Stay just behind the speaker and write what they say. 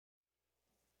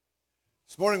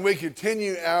This morning we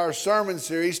continue our sermon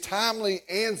series, Timely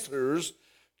Answers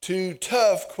to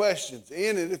Tough Questions.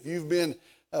 In it, if you've been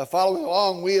following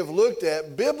along, we have looked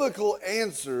at biblical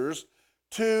answers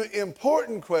to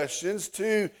important questions,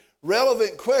 to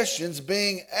relevant questions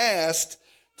being asked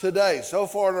today. So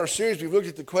far in our series, we've looked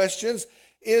at the questions,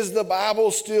 is the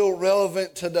Bible still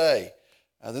relevant today?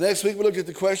 The next week we looked at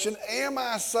the question, am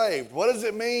I saved? What does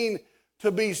it mean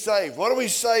to be saved? What are we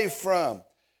saved from?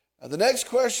 The next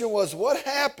question was, what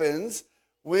happens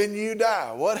when you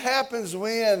die? What happens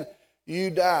when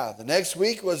you die? The next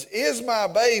week was, is my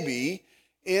baby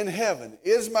in heaven?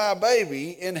 Is my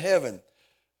baby in heaven?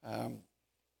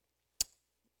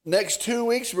 Next 2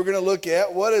 weeks, we're going to look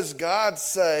at what does God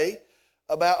say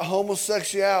about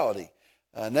homosexuality.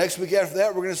 Next week after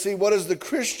that, we're going to see what is the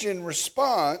Christian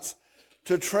response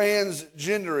to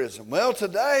transgenderism. Well,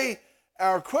 today,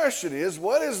 our question is,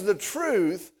 what is the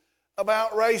truth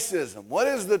about racism? What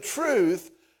is the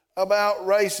truth about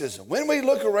racism? When we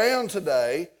look around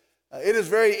today, it is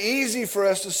very easy for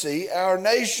us to see our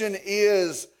nation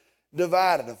is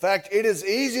divided. In fact, it is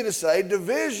easy to say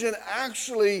division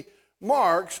actually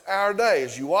marks our day.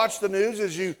 As you watch the news,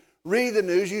 as you read the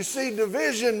news, you see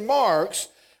division marks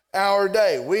our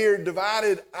day. We are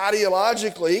divided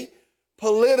ideologically,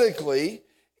 politically,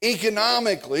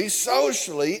 economically,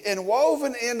 socially, and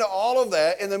woven into all of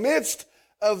that. In the midst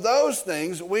of those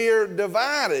things, we are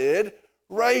divided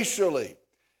racially.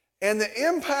 And the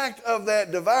impact of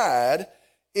that divide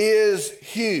is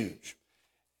huge.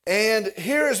 And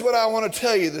here is what I want to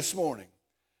tell you this morning.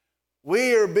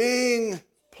 We are being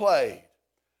played.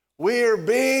 We are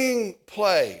being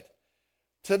played.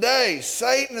 Today,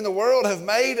 Satan and the world have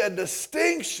made a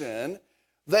distinction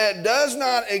that does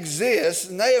not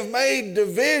exist, and they have made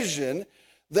division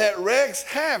that wreaks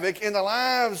havoc in the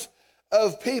lives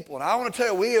of people. And I want to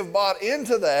tell you, we have bought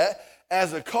into that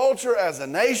as a culture, as a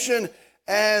nation,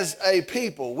 as a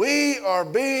people. We are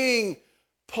being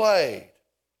played.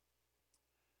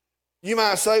 You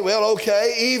might say, well,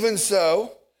 okay, even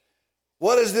so,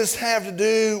 what does this have to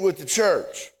do with the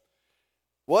church?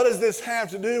 What does this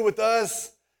have to do with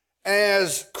us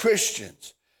as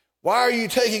Christians? Why are you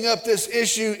taking up this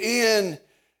issue in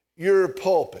your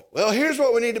pulpit? Well, here's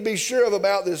what we need to be sure of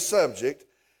about this subject.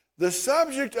 The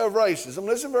subject of racism,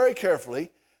 listen very carefully,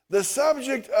 the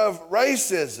subject of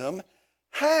racism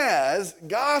has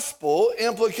gospel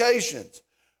implications,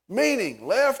 meaning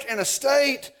left in a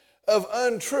state of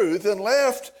untruth and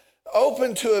left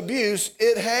open to abuse,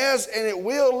 it has and it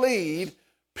will lead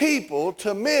people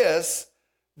to miss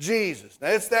Jesus. Now,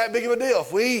 it's that big of a deal.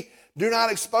 If we do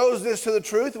not expose this to the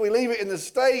truth, we leave it in the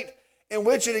state in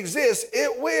which it exists,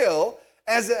 it will,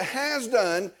 as it has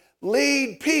done,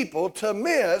 lead people to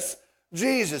miss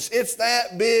Jesus. It's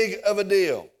that big of a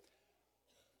deal.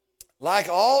 Like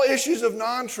all issues of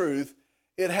non-truth,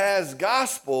 it has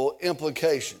gospel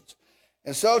implications.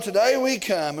 And so today we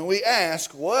come and we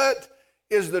ask, what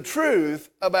is the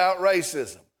truth about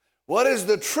racism? What is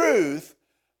the truth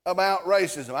about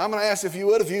racism? I'm going to ask if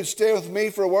you'd stay with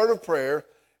me for a word of prayer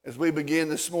as we begin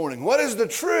this morning. What is the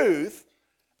truth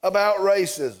about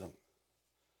racism?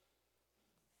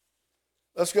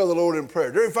 Let's go to the Lord in prayer.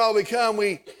 Dear Father,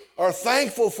 we are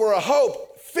thankful for a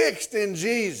hope fixed in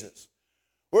Jesus.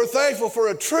 We're thankful for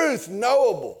a truth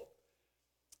knowable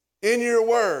in your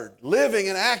word, living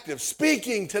and active,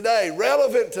 speaking today,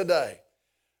 relevant today.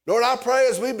 Lord, I pray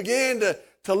as we begin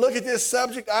to look at this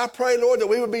subject, I pray, Lord, that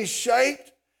we would be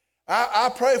shaped.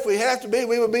 I pray if we have to be,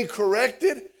 we would be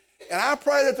corrected. And I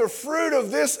pray that the fruit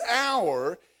of this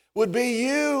hour would be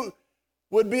you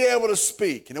would be able to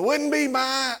speak. And it wouldn't be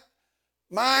my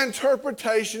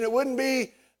interpretation. It wouldn't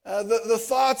be the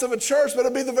thoughts of a church, but it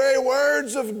would be the very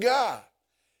words of God.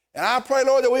 And I pray,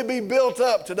 Lord, that we'd be built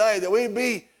up today, that we'd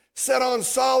be set on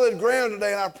solid ground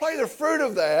today. And I pray the fruit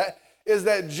of that is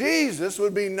that Jesus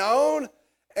would be known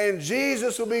and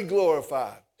Jesus would be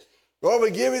glorified. Lord,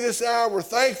 we give you this hour. We're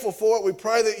thankful for it. We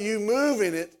pray that you move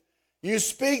in it, you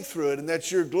speak through it, and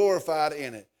that you're glorified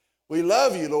in it. We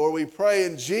love you, Lord. We pray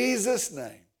in Jesus'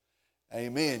 name.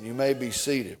 Amen. You may be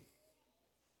seated.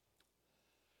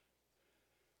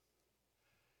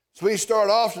 So we start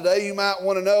off today, you might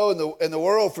want to know, and the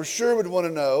world for sure would want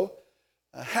to know,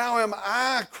 how am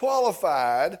I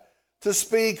qualified to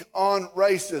speak on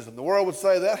racism? The world would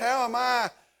say that. How am I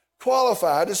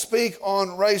qualified to speak on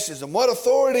racism? What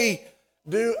authority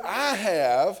do I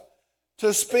have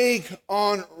to speak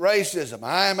on racism?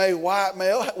 I am a white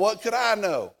male. What could I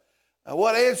know?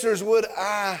 What answers would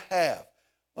I have?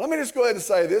 Well, let me just go ahead and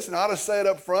say this, and I'll just say it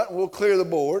up front, and we'll clear the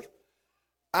board.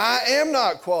 I am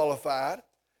not qualified,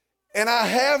 and I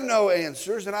have no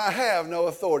answers, and I have no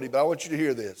authority. But I want you to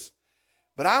hear this.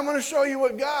 But I'm going to show you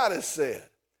what God has said.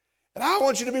 And I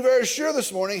want you to be very sure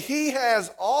this morning, he has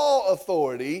all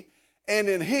authority, and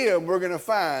in him we're going to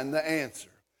find the answer.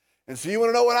 And so you want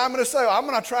to know what I'm going to say? Well, I'm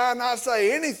going to try and not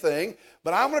say anything,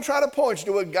 but I'm going to try to point you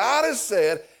to what God has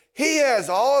said. He has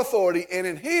all authority, and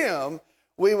in him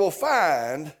we will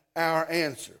find our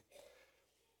answer.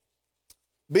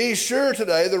 Be sure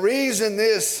today, the reason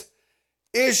this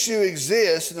issue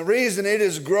exists and the reason it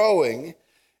is growing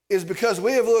is because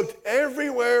we have looked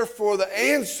everywhere for the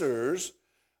answers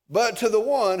but to the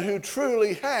one who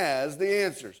truly has the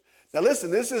answers. Now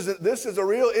listen, this is a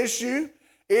real issue.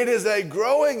 It is a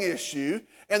growing issue,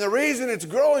 and the reason it's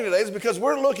growing today is because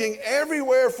we're looking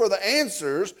everywhere for the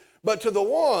answers but to the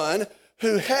one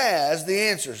who has the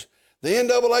answers. The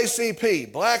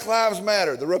NAACP, Black Lives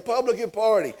Matter, the Republican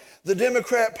Party, the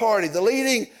Democrat Party, the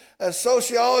leading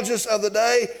sociologists of the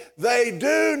day, they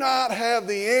do not have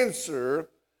the answer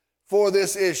for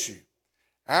this issue.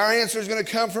 Our answer is going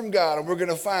to come from God, and we're going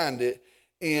to find it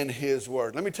in his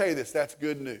word. Let me tell you this, that's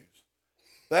good news.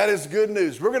 That is good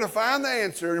news. We're going to find the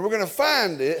answer, and we're going to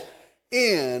find it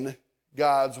in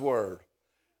God's word.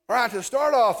 All right, to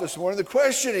start off this morning, the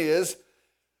question is,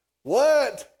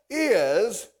 what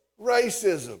is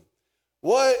racism?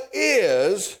 What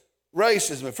is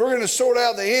racism? If we're going to sort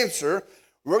out the answer,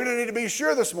 we're going to need to be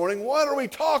sure this morning, what are we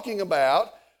talking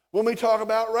about when we talk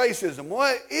about racism?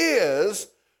 What is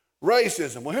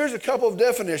racism? Well, here's a couple of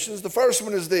definitions. The first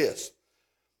one is this.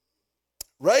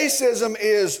 Racism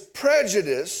is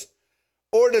prejudice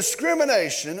or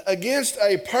discrimination against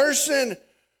a person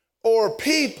or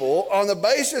people on the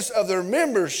basis of their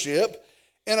membership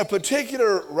in a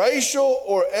particular racial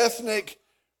or ethnic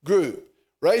group.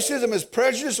 Racism is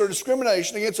prejudice or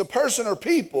discrimination against a person or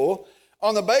people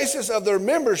on the basis of their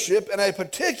membership in a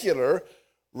particular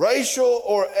racial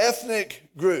or ethnic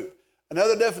group.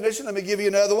 Another definition, let me give you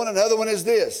another one. Another one is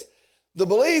this. The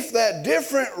belief that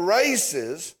different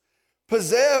races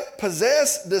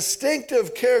possess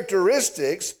distinctive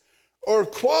characteristics or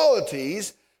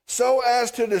qualities so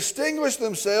as to distinguish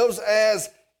themselves as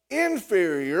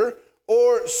inferior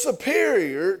or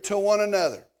superior to one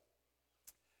another.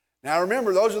 Now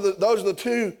remember, those are the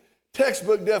two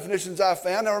textbook definitions I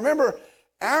found. Now remember,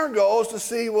 our goal is to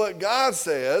see what God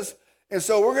says, and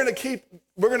so we're going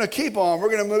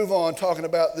to move on talking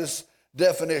about this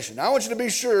definition. Now, I want you to be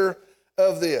sure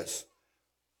of this.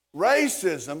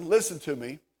 Racism, listen to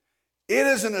me, it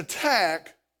is an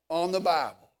attack on the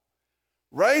Bible.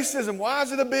 Racism, why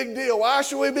is it a big deal? Why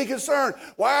should we be concerned?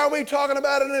 Why are we talking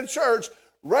about it in church?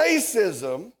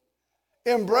 Racism,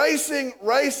 embracing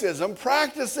racism,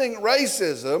 practicing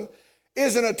racism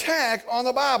is an attack on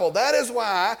the Bible. That is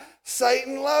why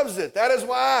Satan loves it. That is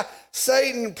why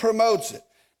Satan promotes it.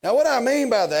 Now, what I mean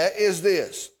by that is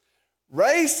this.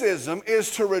 Racism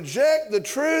is to reject the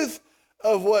truth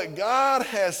of what God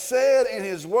has said in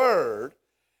his word,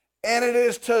 and it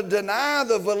is to deny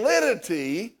the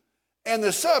validity and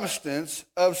the substance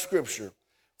of Scripture.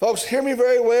 Folks, hear me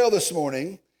very well this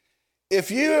morning. If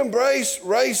you embrace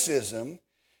racism,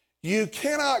 you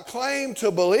cannot claim to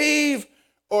believe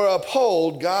or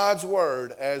uphold God's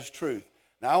word as truth.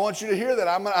 Now, I want you to hear that.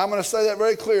 I'm going to say that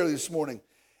very clearly this morning.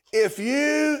 If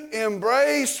you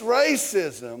embrace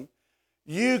racism,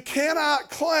 you cannot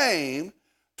claim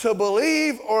to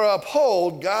believe or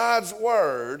uphold God's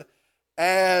word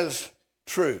as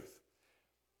truth.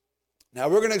 Now,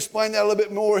 we're going to explain that a little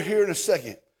bit more here in a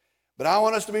second. But I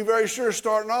want us to be very sure,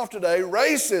 starting off today,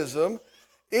 racism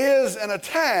is an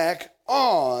attack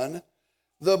on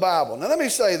the Bible. Now, let me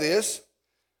say this.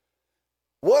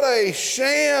 What a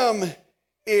sham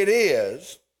it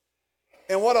is,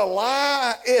 and what a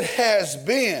lie it has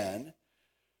been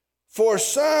for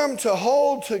some to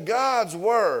hold to God's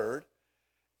word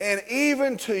and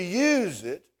even to use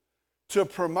it to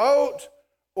promote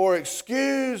or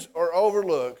excuse or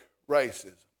overlook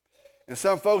racism. And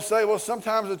some folks say, well,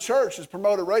 sometimes the church has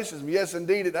promoted racism. Yes,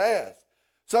 indeed it has.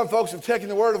 Some folks have taken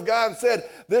the word of God and said,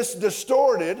 this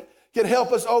distorted can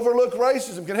help us overlook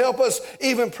racism, can help us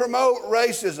even promote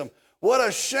racism. What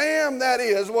a sham that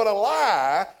is, what a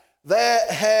lie that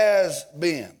has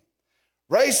been.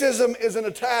 Racism is an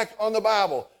attack on the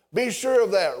Bible. Be sure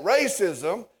of that.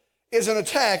 Racism is an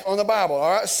attack on the Bible.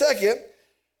 All right, second,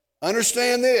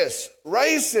 understand this.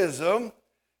 Racism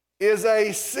is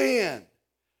a sin.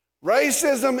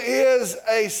 Racism is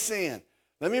a sin.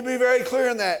 Let me be very clear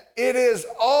in that. It is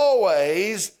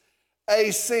always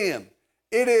a sin.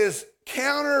 It is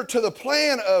counter to the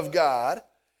plan of God.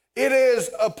 It is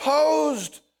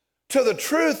opposed to the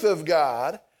truth of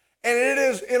God. And it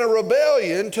is in a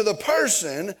rebellion to the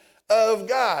person of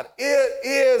God. It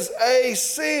is a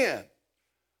sin.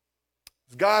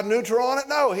 Is God neutral on it?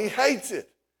 No, he hates it.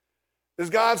 Is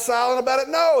God silent about it?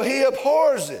 No, he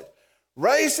abhors it.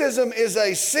 Racism is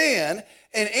a sin,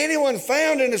 and anyone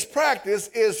found in its practice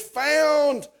is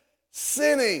found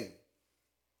sinning.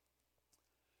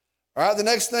 All right, the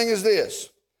next thing is this.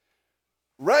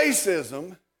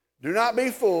 Racism, do not be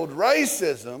fooled,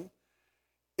 racism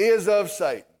is of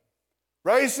Satan.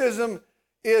 Racism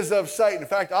is of Satan. In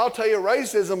fact, I'll tell you,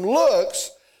 racism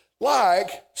looks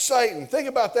like Satan. Think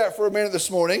about that for a minute this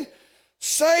morning.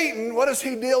 Satan, what does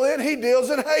he deal in? He deals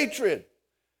in hatred.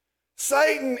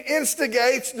 Satan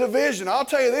instigates division. I'll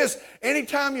tell you this,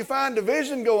 anytime you find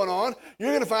division going on, you're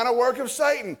going to find a work of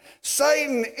Satan.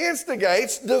 Satan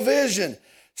instigates division.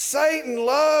 Satan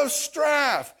loves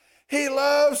strife. He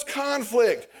loves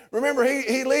conflict. Remember,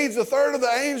 he leads a third of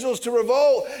the angels to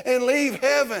revolt and leave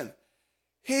heaven.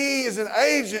 He is an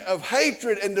agent of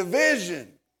hatred and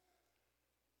division.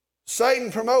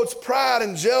 Satan promotes pride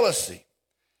and jealousy.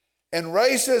 And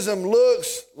racism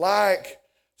looks like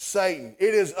Satan.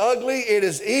 It is ugly, it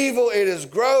is evil, it is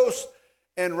gross,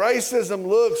 and racism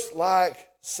looks like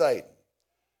Satan.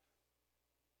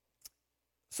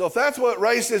 So if that's what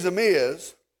racism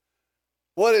is,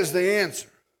 what is the answer?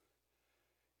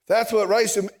 If that's what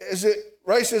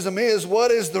racism is,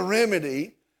 what is the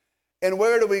remedy, and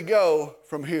where do we go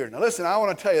from here? Now listen, I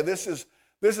want to tell you, this is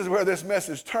where this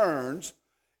message turns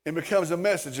and becomes a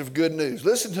message of good news.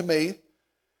 Listen to me.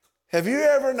 Have you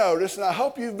ever noticed, and I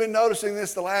hope you've been noticing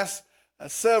this the last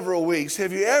several weeks,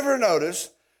 have you ever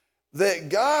noticed that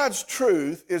God's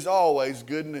truth is always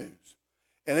good news?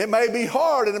 And it may be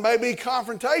hard and it may be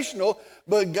confrontational,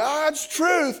 but God's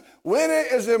truth, when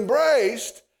it is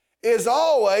embraced, is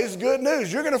always good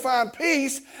news. You're going to find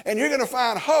peace and you're going to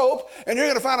find hope and you're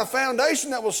going to find a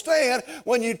foundation that will stand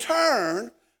when you turn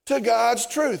to God's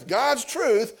truth. God's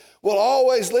truth will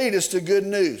always lead us to good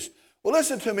news. Well,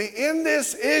 listen to me. In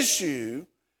this issue,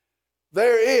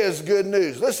 there is good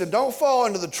news. Listen, don't fall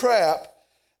into the trap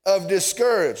of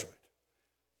discouragement.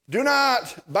 Do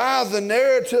not buy the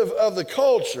narrative of the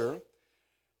culture,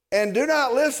 and do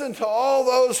not listen to all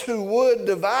those who would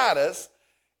divide us,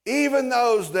 even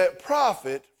those that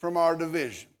profit from our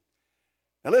division.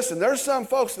 Now listen, there's some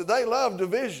folks that they love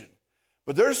division,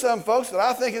 but there's some folks that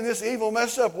I think in this evil,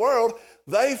 messed up world,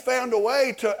 they found a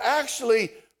way to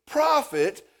actually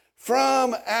profit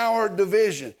from our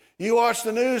division. You watch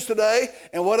the news today,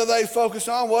 and what do they focus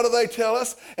on? What do they tell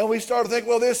us? And we start to think,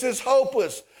 well, this is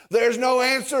hopeless. There's no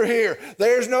answer here.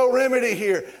 There's no remedy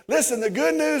here. Listen, the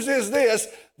good news is this.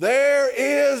 There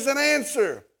is an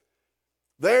answer.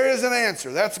 There is an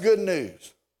answer. That's good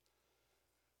news.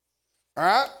 All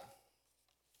right?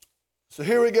 So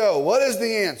here we go. What is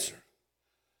the answer?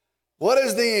 What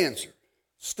is the answer?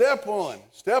 Step one.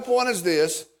 Step one is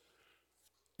this.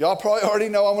 Y'all probably already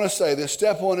know I'm going to say this.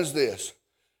 Step one is this.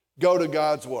 Go to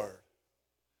God's Word.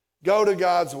 Go to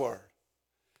God's Word.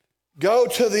 Go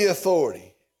to the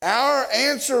authority. Our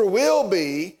answer will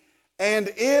be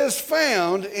and is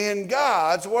found in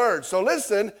God's Word. So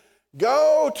listen,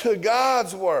 go to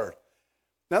God's Word.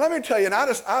 Now let me tell you, and I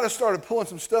just started pulling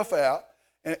some stuff out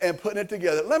and putting it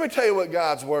together. Let me tell you what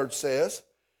God's Word says.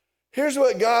 Here's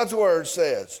what God's Word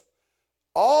says.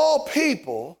 All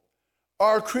people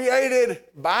are created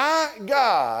by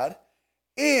God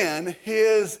in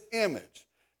His image.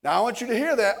 Now I want you to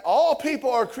hear that. All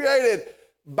people are created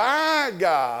by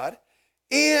God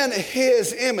in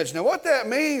His image. Now what that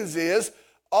means is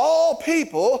all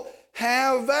people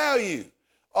have value.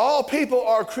 All people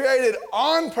are created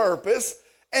on purpose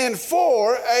and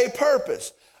for a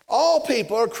purpose. All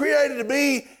people are created to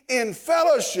be in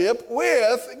fellowship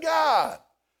with God.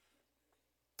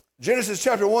 Genesis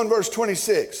chapter 1 verse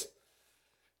 26.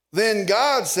 Then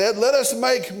God said, let us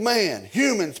make man,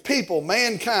 humans, people,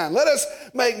 mankind. Let us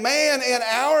make man in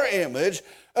our image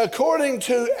according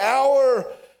to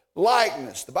our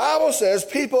likeness. The Bible says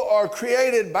people are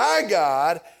created by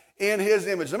God in His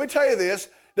image. Let me tell you this.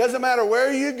 It doesn't matter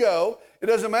where you go. It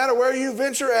doesn't matter where you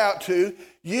venture out to.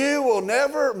 You will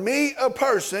never meet a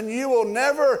person. You will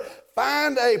never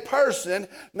find a person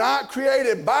not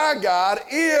created by God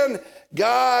in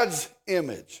God's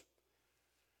image.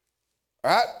 All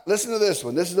right, listen to this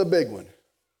one. This is a big one.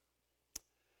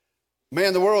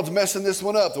 Man, the world's messing this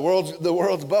one up. The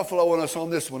world's buffaloing us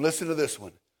on this one. Listen to this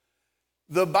one.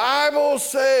 The Bible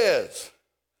says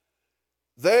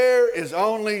there is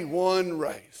only one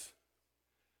race.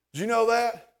 Did you know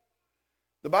that?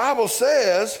 The Bible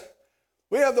says,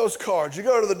 we have those cards. You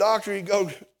go to the doctor, you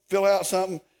go fill out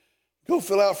something, go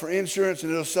fill out for insurance,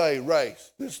 and it'll say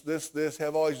race. This,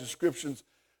 have all these descriptions.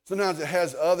 Sometimes it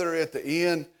has other at the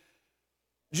end.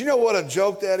 Do you know what a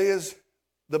joke that is?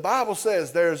 the Bible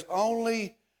says there's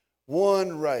only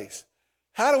one race.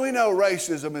 How do we know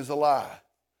racism is a lie?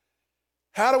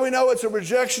 How do we know it's a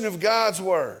rejection of God's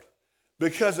word?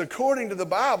 Because according to the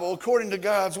Bible, according to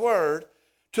God's word,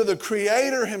 to the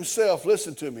Creator himself,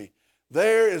 listen to me,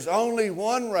 there is only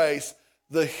one race,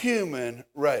 the human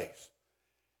race.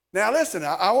 Now listen,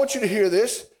 I want you to hear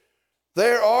this.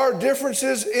 There are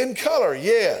differences in color,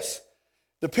 yes.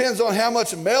 Depends on how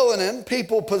much melanin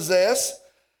people possess.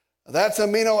 That's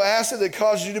an amino acid that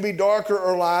causes you to be darker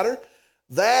or lighter.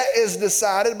 That is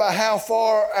decided by how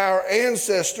far our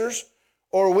ancestors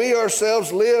or we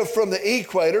ourselves live from the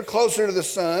equator, closer to the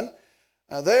sun.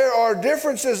 There are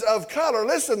differences of color.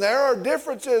 Listen, there are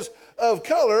differences of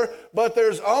color, but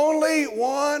there's only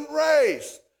one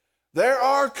race. There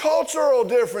are cultural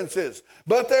differences,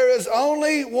 but there is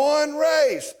only one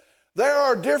race. There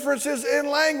are differences in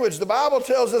language. The Bible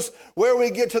tells us where we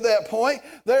get to that point.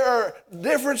 There are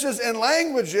differences in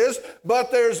languages,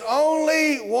 but there's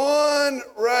only one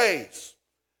race.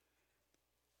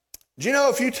 Do you know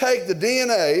if you take the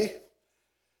DNA,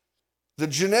 the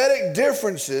genetic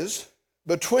differences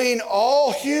between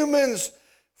all humans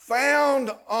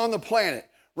found on the planet,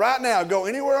 right now, go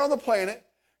anywhere on the planet,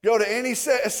 go to any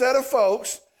set of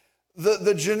folks,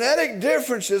 the genetic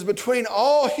differences between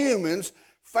all humans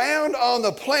found on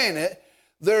the planet,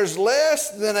 there's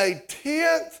less than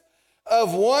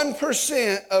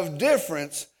 0.1% of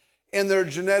difference in their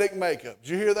genetic makeup.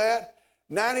 Did you hear that?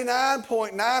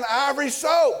 99.9 Ivory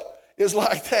soap is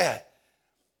like that.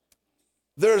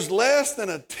 There's less than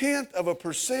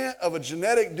 0.1% of a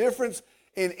genetic difference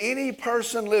in any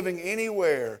person living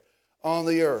anywhere on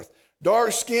the earth.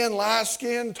 Dark skin, light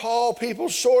skin, tall people,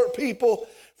 short people,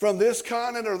 from this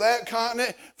continent or that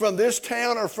continent, from this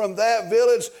town or from that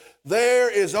village, there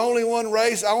is only one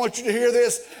race. I want you to hear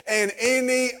this. And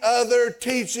any other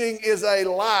teaching is a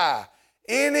lie.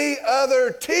 Any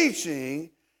other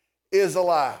teaching is a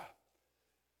lie.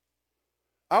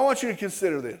 I want you to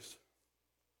consider this.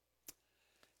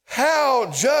 How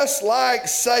just like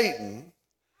Satan,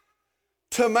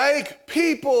 to make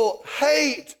people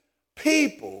hate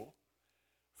people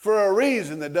for a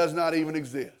reason that does not even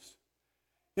exist.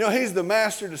 You know, he's the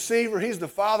master deceiver. He's the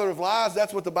father of lies.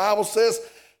 That's what the Bible says.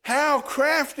 How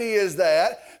crafty is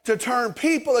that to turn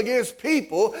people against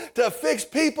people, to fix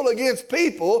people against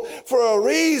people for a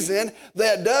reason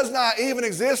that does not even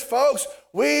exist? Folks,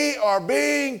 we are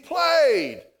being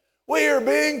played. We are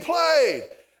being played.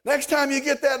 Next time you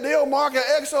get that deal, mark an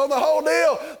X on the whole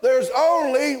deal. There's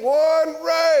only one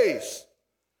race.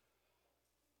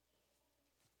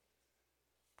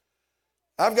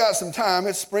 I've got some time.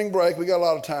 It's spring break. We got a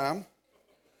lot of time.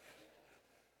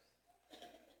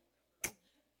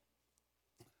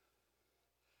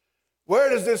 Where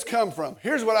does this come from?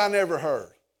 Here's what I never heard.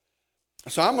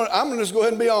 So I'm going to just go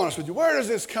ahead and be honest with you. Where does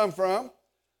this come from?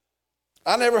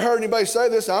 I never heard anybody say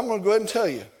this. I'm going to go ahead and tell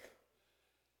you.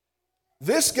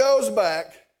 This goes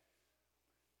back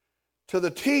to the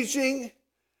teaching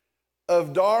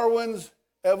of Darwin's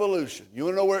evolution. You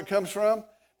want to know where it comes from?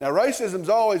 Now, racism's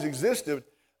always existed.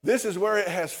 This is where it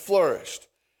has flourished.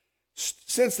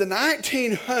 Since the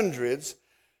 1900s,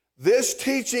 this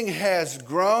teaching has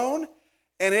grown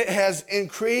and it has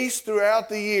increased throughout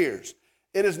the years.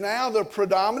 It is now the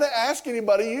predominant, ask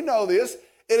anybody, you know this,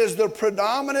 it is the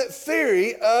predominant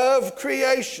theory of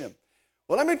creation.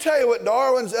 Well, let me tell you what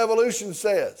Darwin's evolution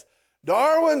says.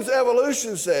 Darwin's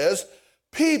evolution says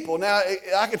people, now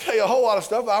I could tell you a whole lot of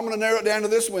stuff, I'm going to narrow it down to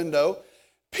this window.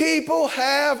 People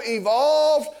have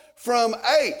evolved from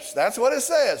apes. That's what it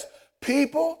says.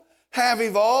 People have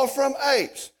evolved from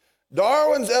apes.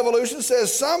 Darwin's evolution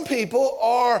says some people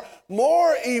are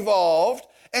more evolved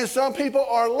and some people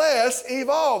are less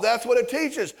evolved. That's what it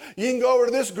teaches. You can go over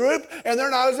to this group and they're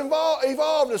not as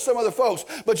evolved as some other folks.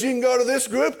 But you can go to this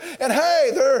group and hey,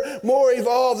 they're more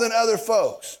evolved than other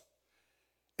folks.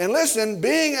 And listen,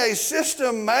 being a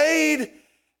system made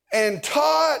and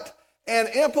taught and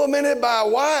implemented by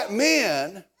white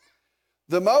men,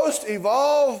 the most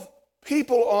evolved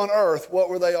people on earth, what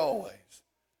were they always?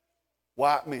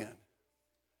 White men.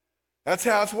 That's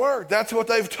how it's worked. That's what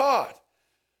they've taught.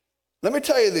 Let me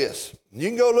tell you this. You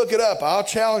can go look it up. I'll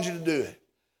challenge you to do it.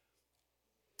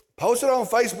 Post it on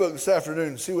Facebook this afternoon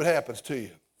and see what happens to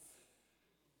you.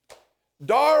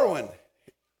 Darwin,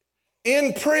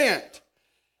 in print,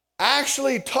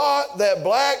 actually taught that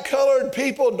black-colored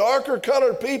people,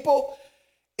 darker-colored people,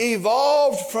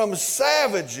 evolved from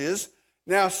savages.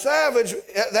 Now, savage,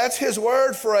 that's his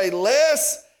word for a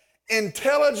less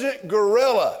intelligent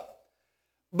gorilla.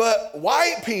 But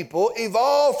white people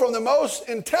evolved from the most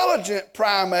intelligent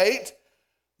primate,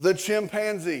 the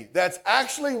chimpanzee. That's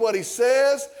actually what he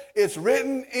says. It's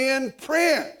written in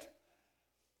print.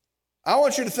 I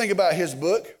want you to think about his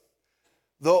book,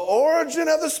 The Origin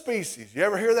of the Species. You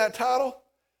ever hear that title?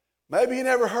 Maybe you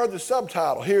never heard the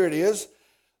subtitle. Here it is.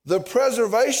 The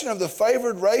Preservation of the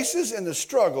Favored Races in the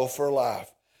Struggle for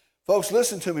Life. Folks,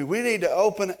 listen to me. We need to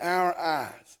open our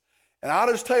eyes. And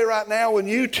I'll just tell you right now, when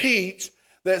you teach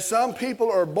that some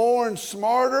people are born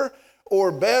smarter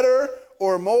or better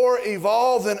or more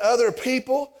evolved than other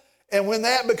people, and when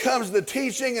that becomes the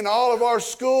teaching in all of our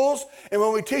schools, and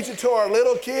when we teach it to our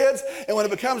little kids, and when it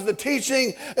becomes the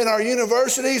teaching in our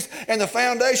universities and the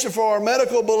foundation for our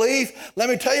medical belief, let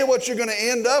me tell you what you're going to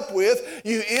end up with.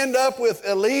 You end up with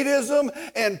elitism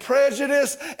and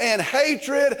prejudice and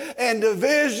hatred and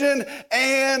division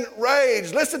and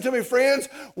rage. Listen to me, friends.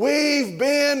 We've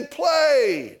been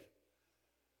played.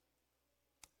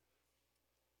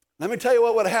 Let me tell you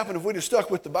what would have happened if we'd have stuck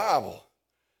with the Bible.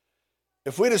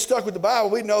 If we'd have stuck with the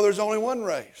Bible, we'd know there's only one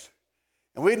race.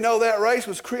 And we'd know that race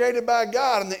was created by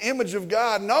God in the image of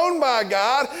God, known by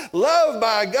God, loved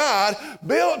by God,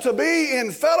 built to be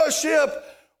in fellowship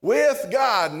with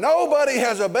God. Nobody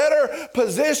has a better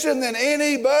position than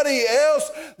anybody else.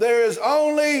 There is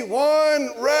only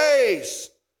one race.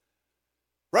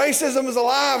 Racism is a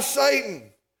lie of Satan,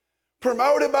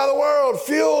 promoted by the world,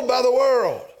 fueled by the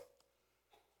world.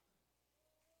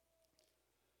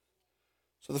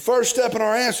 So the first step in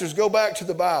our answer is go back to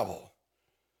the Bible.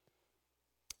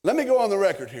 Let me go on the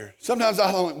record here. Sometimes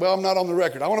I'm not on the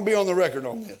record. I want to be on the record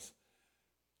on this.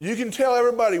 You can tell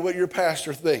everybody what your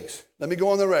pastor thinks. Let me go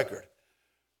on the record.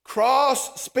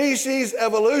 Cross-species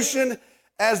evolution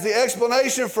as the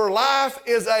explanation for life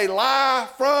is a lie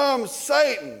from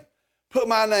Satan. Put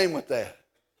my name with that.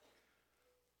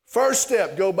 First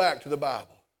step, go back to the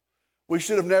Bible. We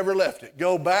should have never left it.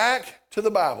 Go back to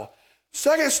the Bible.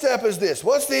 Second step is this.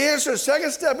 What's the answer?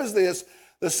 Second step is this.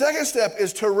 The second step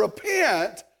is to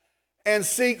repent and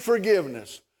seek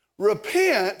forgiveness.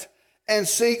 Repent and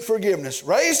seek forgiveness.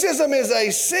 Racism is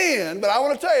a sin, but I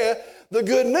want to tell you, the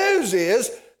good news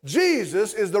is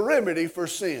Jesus is the remedy for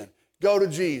sin. Go to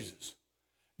Jesus.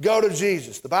 Go to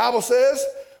Jesus. The Bible says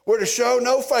we're to show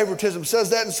no favoritism. It says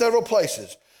that in several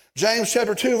places. James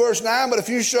chapter 2, verse 9, but if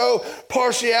you show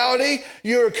partiality,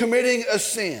 you're committing a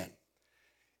sin.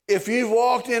 If you've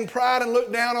walked in pride and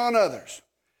looked down on others,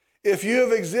 if you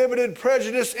have exhibited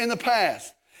prejudice in the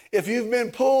past, if you've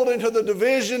been pulled into the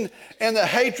division and the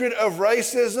hatred of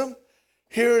racism,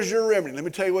 here's your remedy. Let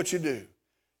me tell you what you do.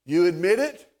 You admit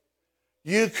it,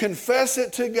 you confess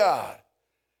it to God,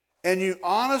 and you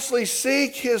honestly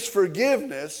seek His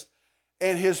forgiveness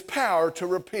and His power to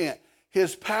repent,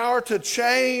 His power to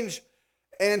change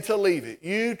and to leave it.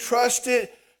 You trust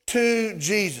it to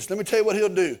Jesus. Let me tell you what He'll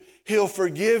do. He'll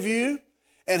forgive you,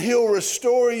 and He'll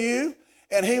restore you,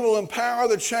 and He will empower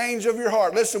the change of your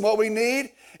heart. Listen, what we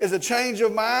need is a change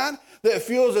of mind that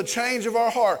fuels a change of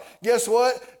our heart. Guess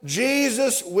what?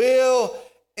 Jesus will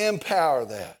empower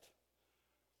that.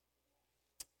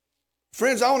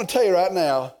 Friends, I want to tell you right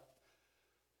now,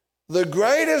 the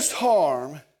greatest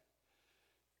harm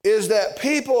is that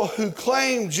people who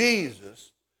claim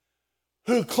Jesus,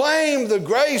 who claim the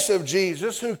grace of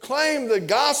Jesus, who claim the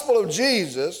gospel of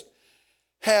Jesus,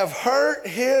 have hurt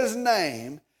His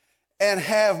name and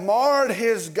have marred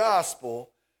His gospel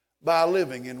by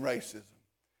living in racism.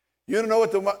 You know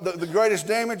what the greatest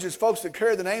damage is? Folks that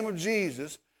carry the name of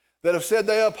Jesus, that have said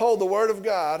they uphold the Word of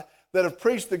God, that have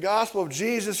preached the gospel of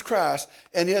Jesus Christ,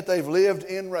 and yet they've lived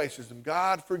in racism.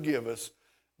 God forgive us.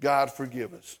 God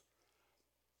forgive us.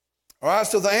 All right,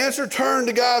 so the answer, turn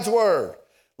to God's Word.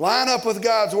 Line up with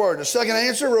God's Word. The second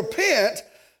answer, repent,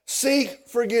 seek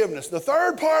forgiveness. The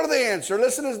third part of the answer,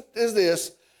 listen, is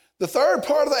this. The third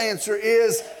part of the answer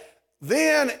is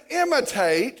then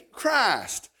imitate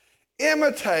Christ.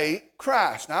 Imitate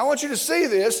Christ. Now, I want you to see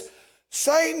this.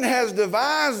 Satan has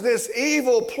devised this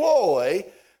evil ploy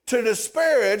to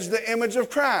disparage the image of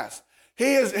Christ.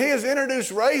 He has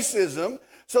introduced racism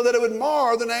so that it would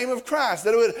mar the name of Christ,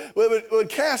 that it would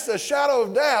cast a shadow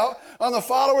of doubt on the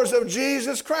followers of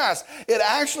Jesus Christ. It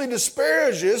actually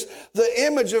disparages the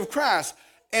image of Christ.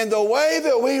 And the way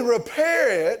that we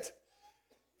repair it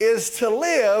is to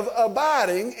live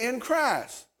abiding in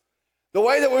Christ. The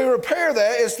way that we repair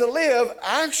that is to live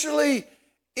actually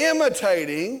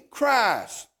imitating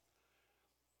Christ.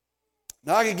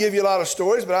 Now, I could give you a lot of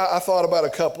stories, but I thought about a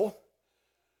couple.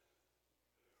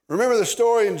 Remember the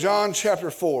story in John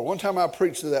chapter 4. One time I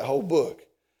preached through that whole book.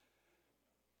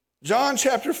 John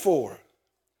chapter 4.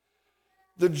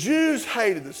 The Jews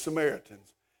hated the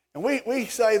Samaritans. And we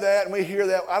say that and we hear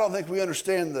that. I don't think we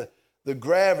understand the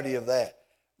gravity of that.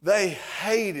 They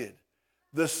hated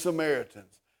the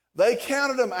Samaritans. They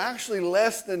counted them actually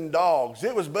less than dogs.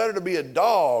 It was better to be a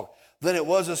dog than it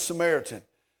was a Samaritan.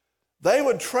 They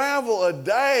would travel a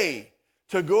day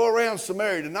to go around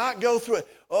Samaria, to not go through it.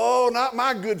 Oh, not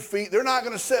my good feet. They're not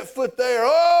going to set foot there.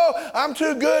 Oh, I'm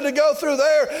too good to go through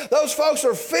there. Those folks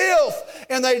are filth,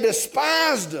 and they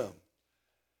despised them.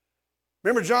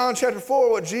 Remember John chapter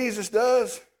 4, what Jesus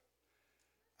does?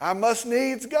 I must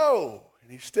needs go.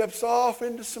 And he steps off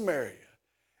into Samaria.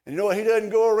 And you know what? He doesn't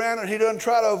go around and he doesn't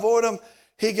try to avoid them.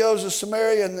 He goes to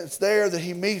Samaria, and it's there that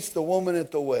he meets the woman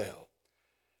at the well.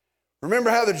 Remember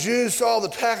how the Jews saw the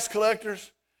tax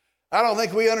collectors? I don't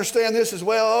think we understand this as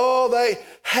well. Oh, they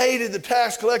hated the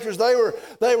tax collectors. They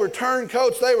were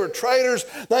turncoats. They were traitors.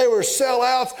 They were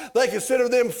sellouts. They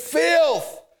considered them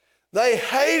filth. They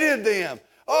hated them.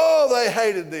 Oh, they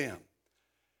hated them.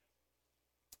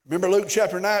 Remember Luke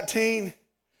chapter 19?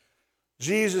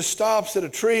 Jesus stops at a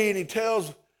tree and he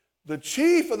tells the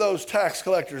chief of those tax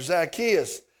collectors,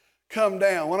 Zacchaeus, come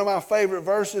down. One of my favorite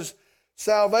verses,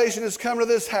 salvation has come to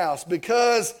this house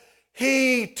because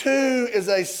he too is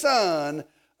a son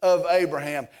of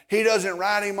Abraham. He doesn't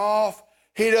write him off.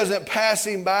 He doesn't pass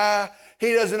him by.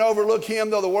 He doesn't overlook him,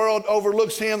 though the world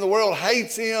overlooks him. The world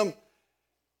hates him.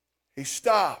 He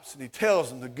stops and he tells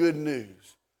them the good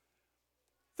news.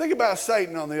 Think about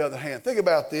Satan on the other hand. Think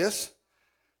about this.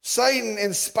 Satan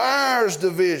inspires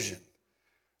division.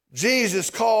 Jesus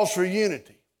calls for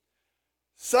unity.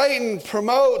 Satan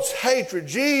promotes hatred.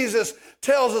 Jesus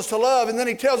tells us to love, and then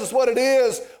he tells us what it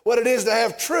is to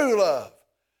have true love.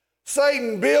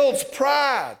 Satan builds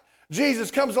pride.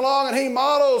 Jesus comes along and he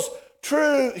models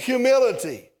true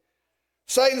humility.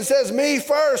 Satan says, me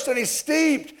first, and he's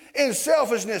steeped in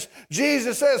selfishness.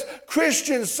 Jesus says,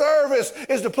 Christian service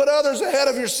is to put others ahead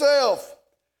of yourself.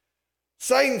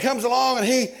 Satan comes along and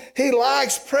he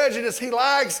likes prejudice. He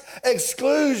likes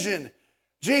exclusion.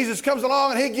 Jesus comes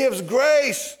along and he gives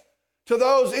grace to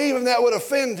those even that would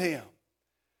offend him.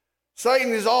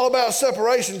 Satan is all about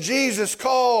separation. Jesus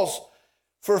calls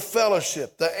for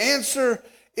fellowship. The answer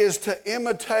is to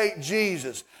imitate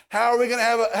Jesus. How are we going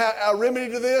to have a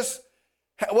remedy to this?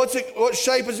 What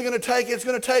shape is it going to take? It's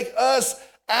going to take us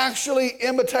actually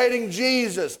imitating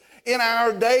Jesus in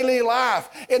our daily life,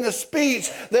 in the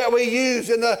speech that we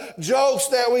use, in the jokes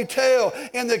that we tell,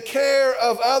 in the care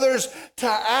of others, to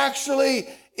actually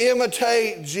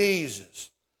imitate Jesus.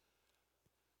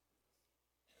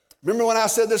 Remember when I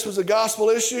said this was a gospel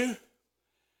issue?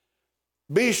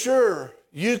 Be sure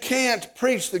you can't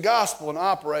preach the gospel and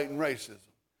operate in racism.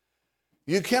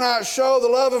 You cannot show the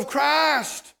love of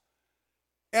Christ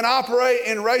and operate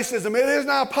in racism. It is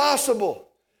not possible.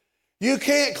 You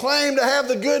can't claim to have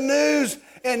the good news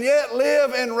and yet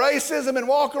live in racism and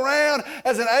walk around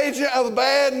as an agent of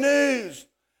bad news.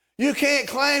 You can't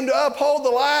claim to uphold the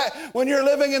light when you're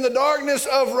living in the darkness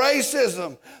of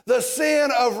racism, the sin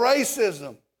of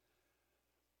racism.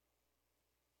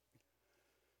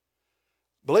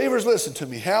 Believers, listen to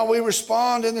me. How we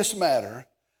respond in this matter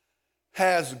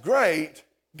has great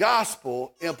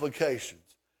gospel implications.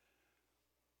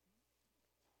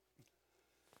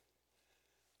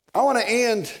 I want to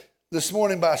end this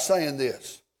morning by saying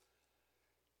this.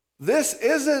 This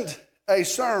isn't a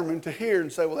sermon to hear and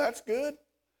say, well, that's good.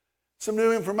 Some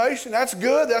new information. That's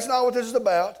good. That's not what this is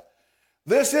about.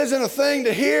 This isn't a thing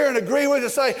to hear and agree with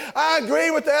and say, I agree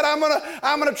with that.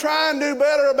 I'm gonna try and do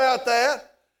better about that.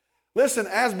 Listen,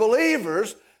 as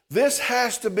believers, this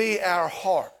has to be our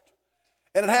heart.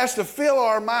 And it has to fill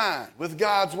our mind with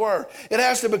God's word. It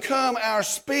has to become our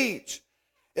speech.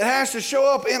 It has to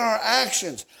show up in our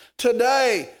actions.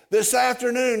 Today, this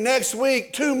afternoon, next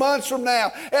week, 2 months from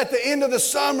now, at the end of the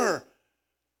summer,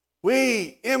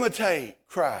 we imitate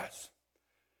Christ.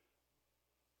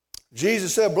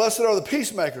 Jesus said, blessed are the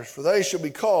peacemakers, for they shall be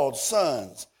called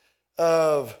sons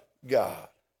of God.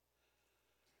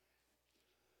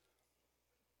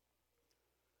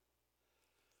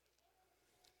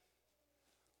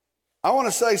 I want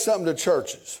to say something to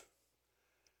churches.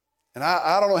 And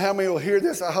I don't know how many will hear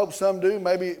this. I hope some do.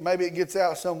 Maybe it gets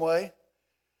out some way.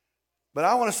 But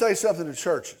I want to say something to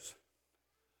churches.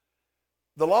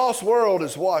 The lost world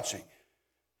is watching.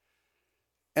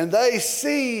 And they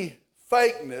see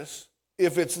fakeness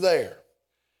if it's there.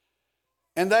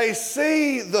 And they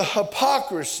see the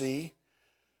hypocrisy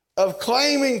of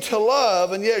claiming to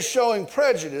love and yet showing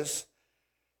prejudice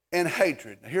and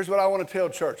hatred. Now, here's what I want to tell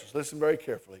churches. Listen very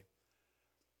carefully.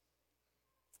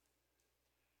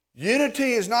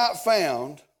 Unity is not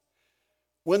found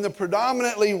when the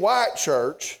predominantly white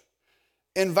church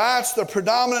invites the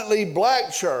predominantly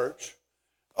black church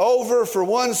over for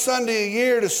one Sunday a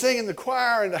year to sing in the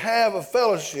choir and to have a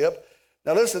fellowship.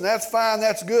 Now listen, that's fine,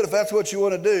 that's good if that's what you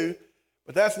want to do,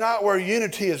 but that's not where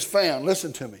unity is found.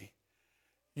 Listen to me.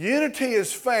 Unity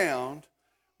is found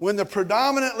when the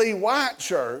predominantly white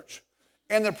church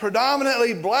and the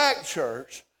predominantly black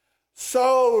church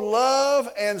so love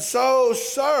and so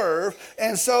serve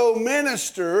and so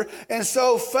minister and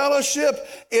so fellowship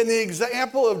in the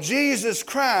example of Jesus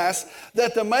Christ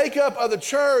that the makeup of the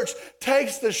church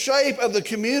takes the shape of the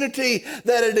community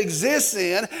that it exists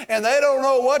in, and they don't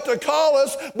know what to call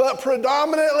us but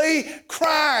predominantly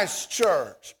Christ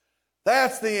Church.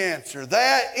 That's the answer.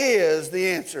 That is the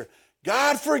answer.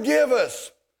 God forgive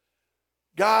us.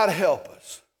 God help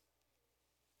us.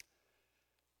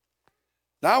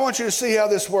 Now I want you to see how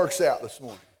this works out this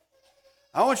morning.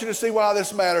 I want you to see why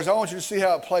this matters. I want you to see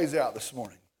how it plays out this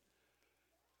morning.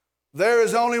 There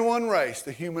is only one race,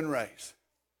 the human race.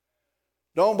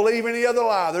 Don't believe any other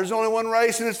lie. There's only one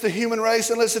race, and it's the human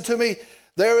race. And listen to me,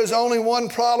 there is only one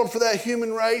problem for that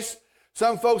human race.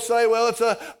 Some folks say, well, it's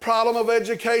a problem of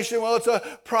education. Well, it's a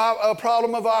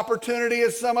problem of opportunity.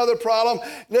 It's some other problem.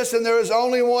 Listen, there is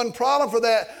only one problem for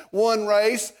that one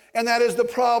race, and that is the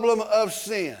problem of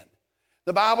sin.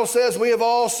 The Bible says we have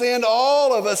all sinned.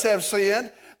 All of us have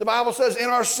sinned. The Bible says in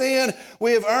our sin,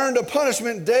 we have earned a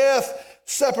punishment, death,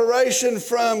 separation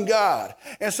from God.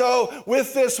 And so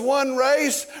with this one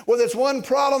race, with its one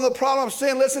problem, the problem of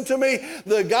sin, listen to me,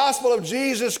 the gospel of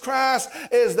Jesus Christ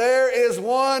is there is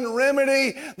one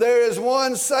remedy, there is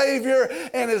one Savior,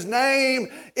 and His name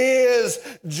is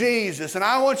Jesus. And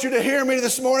I want you to hear me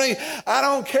this morning. I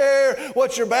don't care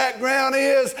what your background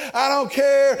is. I don't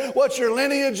care what your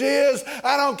lineage is.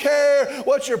 I don't care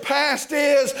what your past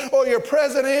is or your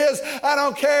present is. I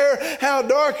don't care how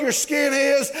dark your skin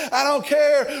is. I don't care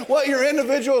what your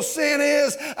individual sin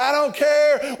is. I don't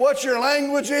care what your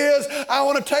language is. I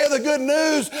want to tell you the good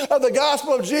news of the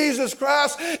gospel of Jesus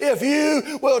Christ. If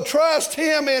you will trust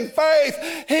Him in faith,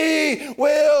 He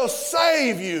will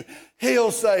save you. He'll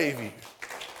save you.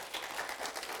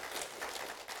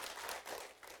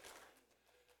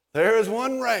 There is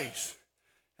one race,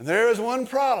 and there is one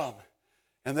problem,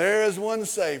 and there is one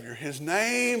Savior. His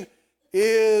name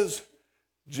is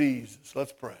Jesus.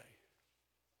 Let's pray.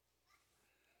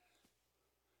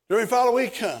 Dear Father, we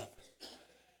come.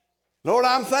 Lord,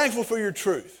 I'm thankful for your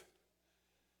truth.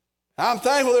 I'm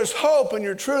thankful there's hope in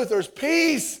your truth. There's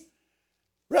peace,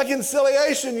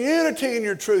 reconciliation, unity in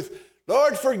your truth.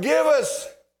 Lord, forgive us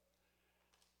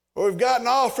where we've gotten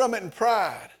off from it in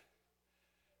pride,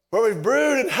 where we've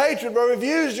brewed in hatred, where we've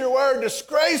used your word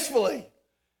disgracefully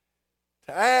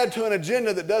to add to an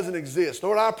agenda that doesn't exist.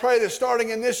 Lord, I pray that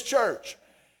starting in this church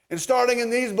and starting in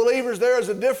these believers, there is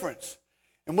a difference.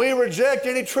 And we reject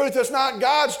any truth that's not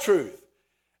God's truth.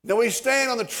 That we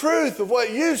stand on the truth of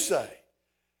what you say.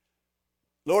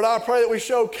 Lord, I pray that we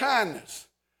show kindness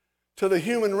to the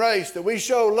human race, that we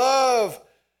show love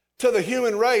to the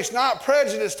human race, not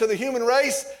prejudice to the human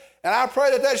race. And I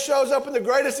pray that that shows up in the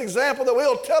greatest example, that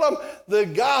we'll tell them the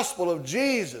gospel of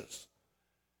Jesus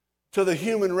to the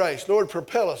human race. Lord,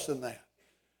 propel us in that.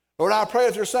 Lord, I pray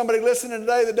if there's somebody listening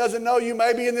today that doesn't know you,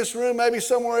 maybe in this room, maybe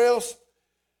somewhere else,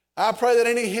 I pray that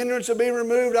any hindrance will be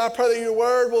removed. I pray that your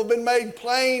word will have been made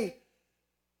plain.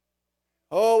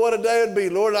 Oh, what a day it would be.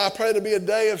 Lord, I pray to be a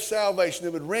day of salvation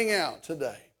that would ring out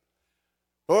today.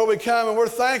 Lord, we come and we're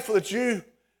thankful that you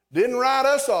didn't write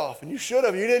us off, and you should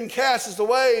have. You didn't cast us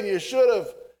away, and you should have.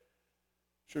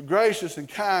 You're gracious and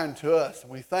kind to us,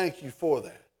 and we thank you for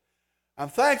that. I'm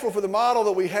thankful for the model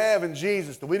that we have in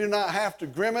Jesus, that we do not have to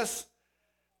grimace.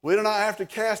 We do not have to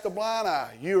cast a blind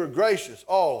eye. You are gracious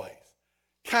always.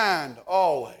 Kind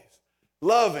always,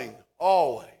 loving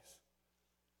always,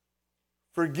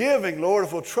 forgiving, Lord,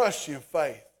 if we'll trust you in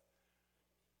faith,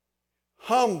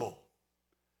 humble,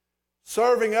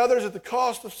 serving others at the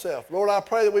cost of self. Lord, I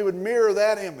pray that we would mirror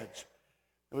that image,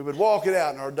 and we would walk it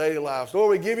out in our daily lives. Lord,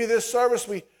 we give you this service.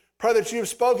 We pray that you have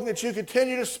spoken, that you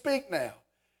continue to speak now.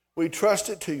 We trust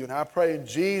it to you, and I pray in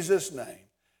Jesus' name,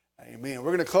 amen.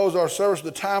 We're going to close our service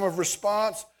with a time of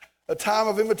response, a time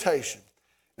of invitation.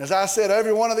 As I said,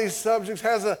 every one of these subjects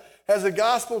has a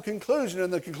gospel conclusion,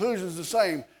 and the conclusion is the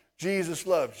same. Jesus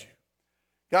loves you.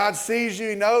 God sees you.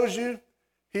 He knows you.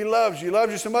 He loves you. He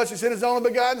loves you so much, He sent His only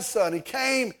begotten Son. He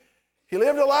came. He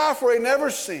lived a life where He never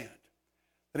sinned,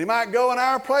 that He might go in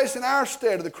our place, in our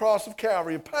stead, to the cross of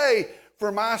Calvary and pay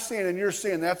for my sin and your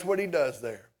sin. That's what He does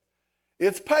there.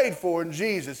 It's paid for in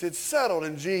Jesus. It's settled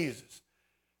in Jesus.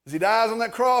 As He dies on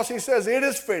that cross, He says, it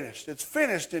is finished. It's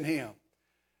finished in Him.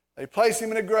 They place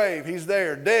Him in a grave. He's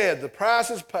there, dead. The price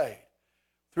is paid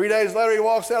 3 days later, he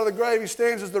walks out of the grave. He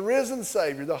stands as the risen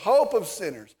Savior, the hope of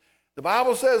sinners. The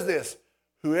Bible says this,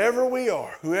 whoever we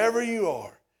are, whoever you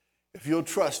are, if you'll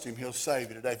trust him, he'll save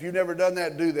you today. If you've never done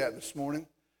that, do that this morning.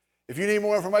 If you need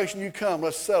more information, you come.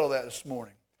 Let's settle that this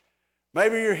morning.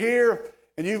 Maybe you're here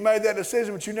and you've made that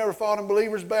decision, but you never followed in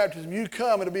believer's baptism. You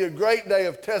come. It'll be a great day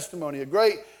of testimony, a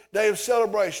great day of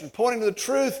celebration, pointing to the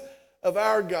truth of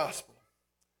our gospel.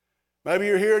 Maybe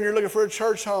you're here and you're looking for a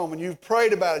church home and you've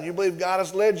prayed about it and you believe God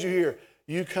has led you here.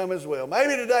 You come as well.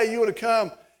 Maybe today you want to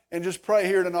come and just pray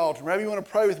here at an altar. Maybe you want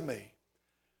to pray with me.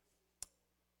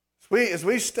 As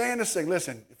we stand and sing,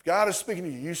 listen, if God is speaking to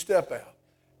you, you step out.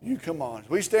 You come on. As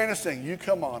we stand and sing, you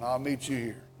come on. I'll meet you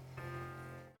here.